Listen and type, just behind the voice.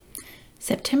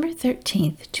September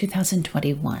 13th,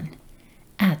 2021.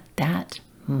 At that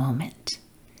moment.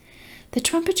 The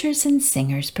trumpeters and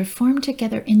singers performed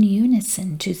together in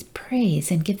unison to praise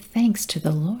and give thanks to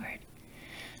the Lord.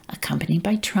 Accompanied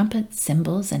by trumpets,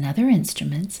 cymbals, and other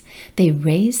instruments, they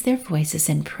raised their voices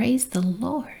and praised the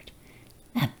Lord.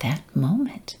 At that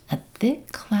moment, a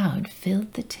thick cloud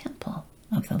filled the temple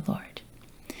of the Lord.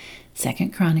 2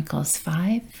 Chronicles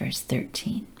 5, verse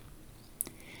 13.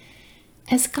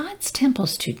 As God's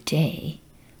temples today,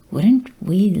 wouldn't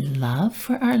we love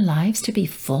for our lives to be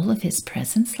full of His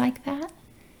presence like that?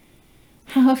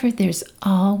 However, there's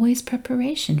always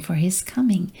preparation for His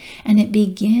coming, and it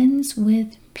begins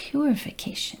with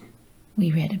purification.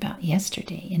 We read about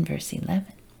yesterday in verse 11.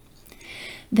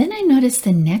 Then I noticed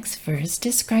the next verse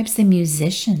describes the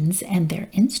musicians and their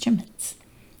instruments.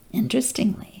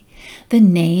 Interestingly, the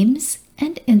names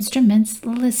and instruments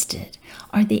listed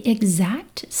are the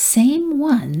exact same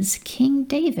ones King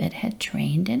David had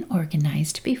trained and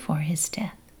organized before his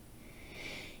death.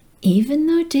 Even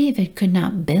though David could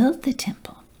not build the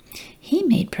temple, he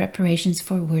made preparations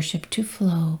for worship to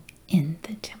flow in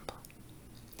the temple.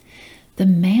 The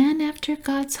man after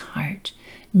God's heart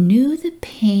knew the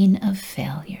pain of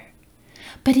failure,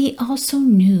 but he also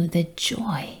knew the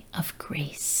joy of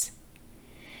grace.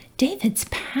 David's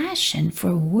passion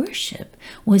for worship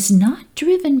was not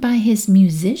driven by his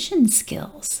musician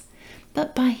skills,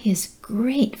 but by his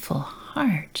grateful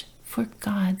heart for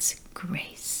God's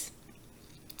grace.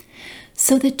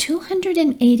 So the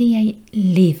 288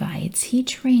 Levites he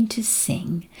trained to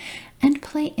sing and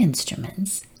play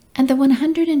instruments, and the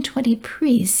 120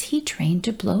 priests he trained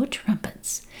to blow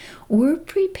trumpets, were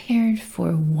prepared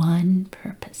for one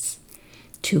purpose: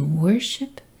 to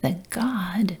worship the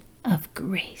God of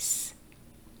grace.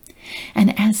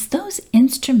 And as those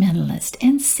instrumentalists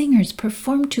and singers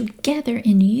performed together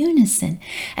in unison,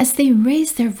 as they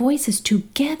raised their voices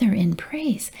together in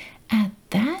praise, at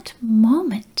that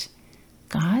moment,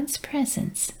 God's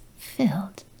presence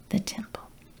filled the temple.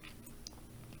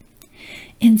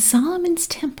 In Solomon's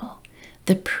temple,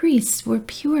 the priests were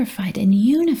purified and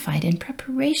unified in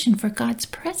preparation for God's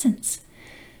presence.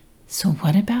 So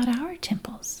what about our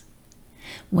temples?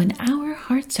 When our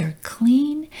hearts are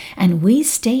clean and we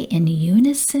stay in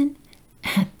unison,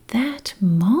 at that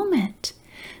moment,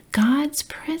 God's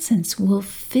presence will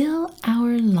fill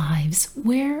our lives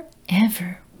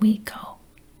wherever we go.